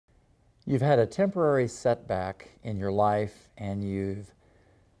You've had a temporary setback in your life and you've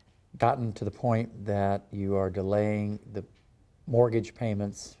gotten to the point that you are delaying the mortgage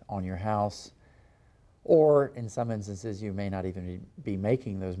payments on your house, or in some instances you may not even be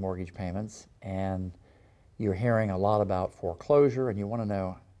making those mortgage payments, and you're hearing a lot about foreclosure and you want to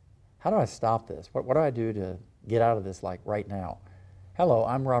know, how do I stop this? What do I do to get out of this like right now? Hello,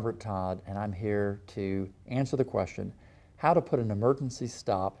 I'm Robert Todd and I'm here to answer the question, how to put an emergency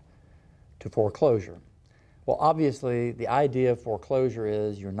stop to foreclosure. Well, obviously the idea of foreclosure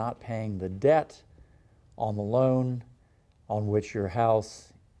is you're not paying the debt on the loan on which your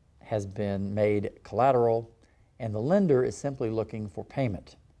house has been made collateral, and the lender is simply looking for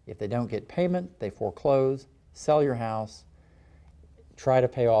payment. If they don't get payment, they foreclose, sell your house, try to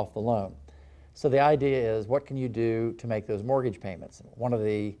pay off the loan. So the idea is, what can you do to make those mortgage payments? One of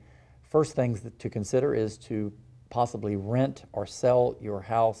the first things to consider is to possibly rent or sell your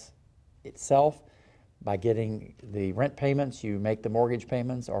house itself. By getting the rent payments, you make the mortgage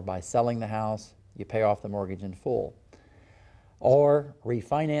payments, or by selling the house, you pay off the mortgage in full. Or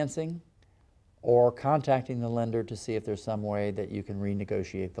refinancing, or contacting the lender to see if there's some way that you can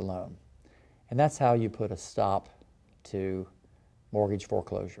renegotiate the loan. And that's how you put a stop to mortgage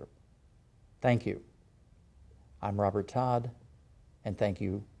foreclosure. Thank you. I'm Robert Todd, and thank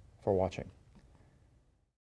you for watching.